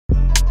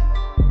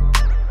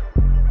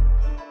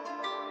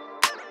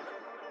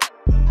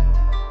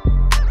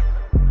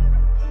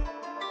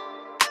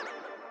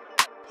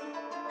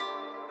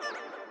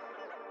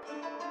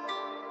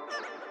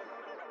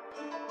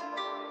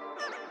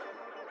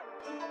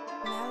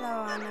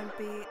on a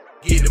beat.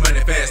 Get the money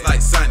fast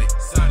like Sonic.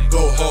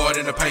 Go hard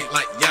in the paint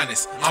like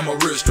Giannis. I'm a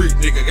real street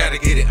nigga, gotta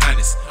get it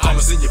honest. I'ma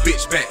send your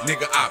bitch back,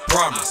 nigga, I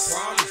promise.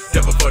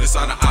 Never for this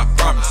honor, I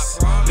promise.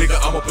 Nigga,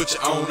 I'ma put you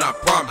on, I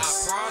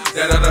promise.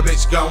 That other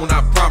bitch gone,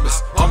 I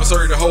promise. I'ma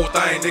serve the whole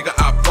thing, nigga,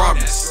 I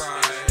promise.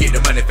 Get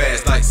the money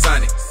fast like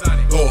Sonic.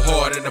 Go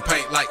hard in the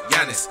paint like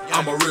Giannis.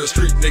 I'm a real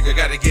street nigga,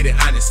 gotta get it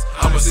honest.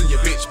 I'ma send your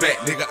bitch back,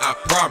 nigga, I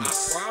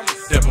promise.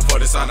 Never for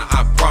this honor,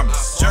 I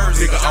promise.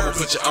 Nigga, I'ma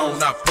put you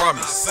on, I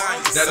promise.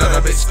 That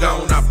other bitch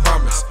gone, I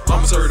promise.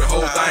 I'ma serve the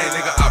whole thing,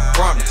 nigga, I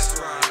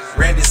promise.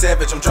 Randy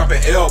Savage, I'm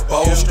dropping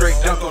elbows. Straight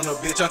dunk on the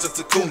bitch,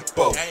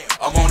 Antetokounmpo.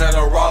 I'm on that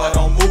roll, I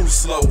don't move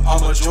slow.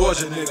 I'm a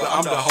Georgia nigga,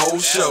 I'm the whole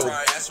show.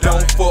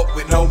 Don't fuck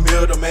with no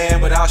middleman,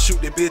 but I'll shoot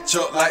the bitch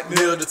up like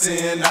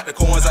Middleton. Knock the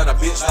coins out of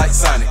bitch like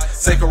Sonic.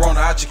 Say Corona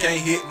out, you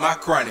can't hit my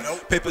chronic.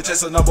 Paper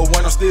chaser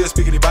 #1, I'm still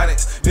speaking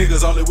Ebonics.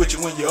 Niggas only with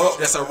you when you're up,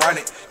 that's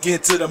ironic.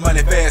 Get to the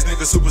money fast,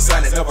 nigga,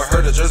 supersonic. Never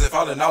heard of Jersey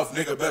falling off,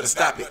 nigga, better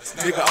stop it.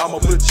 Nigga, I'ma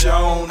put you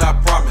on,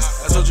 I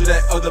promise. I told you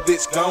that other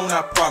bitch gone,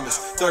 I promise.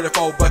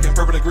 34 bucking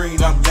purple and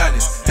green, I'm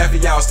Giannis. Half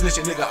of y'all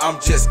snitching, nigga, I'm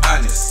just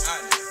honest.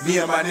 Me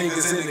and my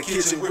niggas in the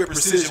kitchen with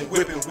precision,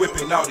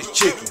 whipping all these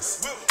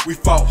chickens. We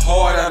fought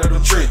hard out of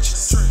them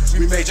trenches.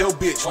 We made your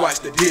bitch wash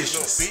the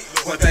dishes.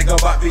 One thing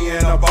about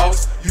being a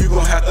boss, you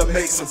gon' have to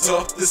make some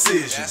tough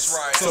decisions.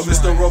 So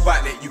Mr.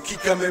 Robotnik, you keep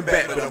coming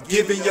back, but I'm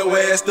giving your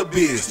ass the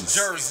business.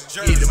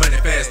 Get the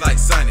money fast like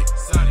Sonic.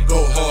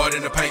 Go hard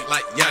in the paint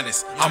like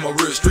Giannis. I'm a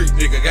real street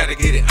nigga, gotta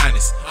get it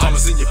honest. I'ma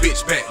send your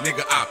bitch back,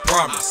 nigga, I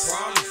promise.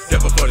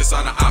 Never for this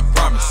honor, I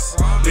promise.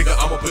 Nigga,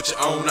 I'ma put you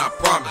on, I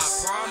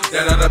promise.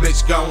 That other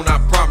bitch gone, I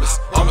promise.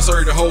 I'ma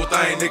serve the whole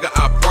thing, nigga,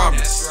 I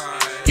promise.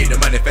 Get the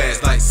money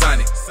fast like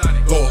Sonic.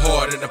 Go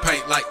hard in the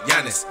paint like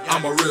Giannis.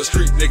 I'm a real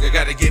street nigga,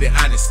 gotta get it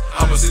honest.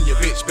 I'ma send your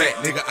bitch back,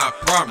 nigga, I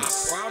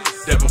promise.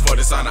 Never for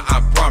this honor, I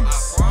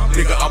promise.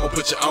 Nigga, I'ma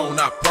put you on,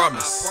 I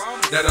promise.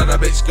 That other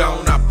bitch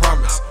gone, I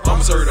promise.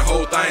 I'ma serve the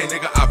whole thing,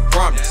 nigga, I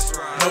promise.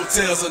 No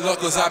tails or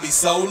knuckles, I be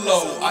so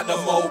low. I the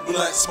more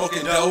blunt,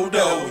 smoking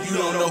dodo. You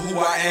don't know who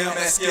I am,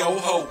 ask your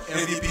hoe.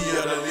 MVP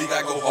of the league,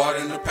 I go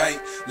hard in the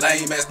paint.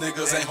 Lame ass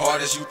niggas ain't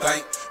hard as you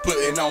think.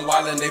 Putting on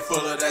wild and they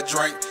full of that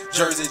drink.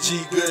 Jersey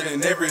G good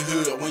in every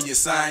hood. When you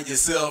sign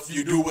yourself,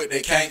 you do what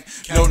they can't.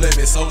 No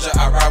limit soldier,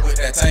 I ride with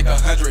that tank.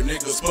 100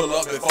 niggas pull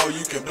up before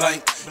you can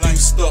blink. You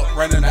stuck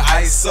running the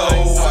ISO.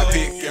 I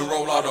pick and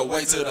roll all the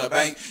way to the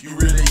bank. You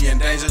really in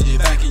danger, you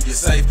thinking you're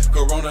safe.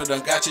 Corona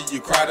done got you,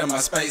 you cried in my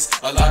space.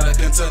 A lot of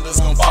contenders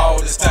gon' fall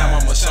this time.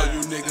 I'ma show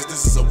you niggas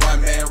this is a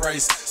one-man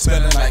race.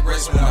 Smelling like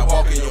grace when I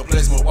walk in your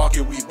place.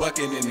 Milwaukee, we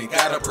bucking and it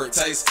got a per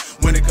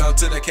taste. When it comes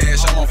to the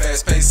cash, I'm on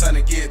fast pace. Son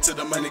to get to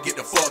the money, get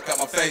the fuck out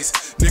my face.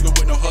 Nigga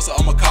with no hustle,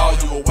 I'ma call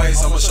him away.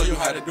 So I'ma show you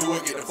how to do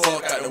it, get the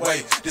fuck out the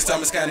way. This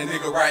time it's kinda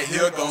nigga right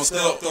here gon'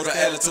 step. Throw the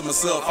adder to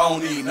myself, I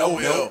don't need no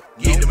help.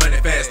 Get the money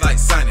fast like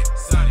Sonic.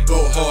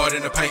 Go hard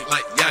in the paint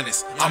like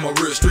Giannis. I'm a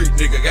real street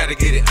nigga, gotta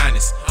get it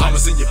honest. I'ma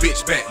send your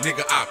bitch back,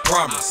 nigga, I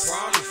promise.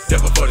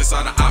 Never for this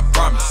honor, I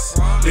promise.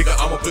 Nigga,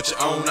 I'ma put you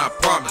on, I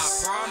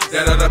promise.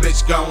 That other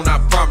bitch gone, I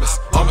promise.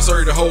 I'ma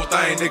serve the whole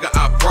thing, nigga,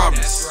 I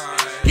promise.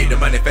 Get the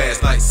money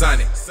fast like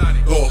Sonic.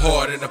 Go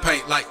hard in the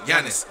paint like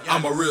Giannis.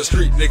 I'm a real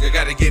street nigga,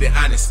 gotta get it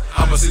honest.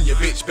 I'ma send your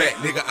bitch back,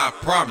 nigga, I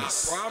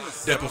promise.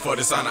 Never for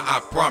this honor, I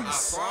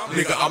promise.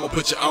 Nigga, I'ma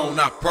put you on,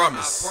 I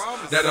promise.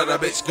 That other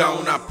bitch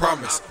gone, I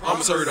promise.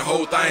 I'ma serve the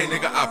whole thing,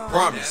 nigga, I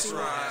promise.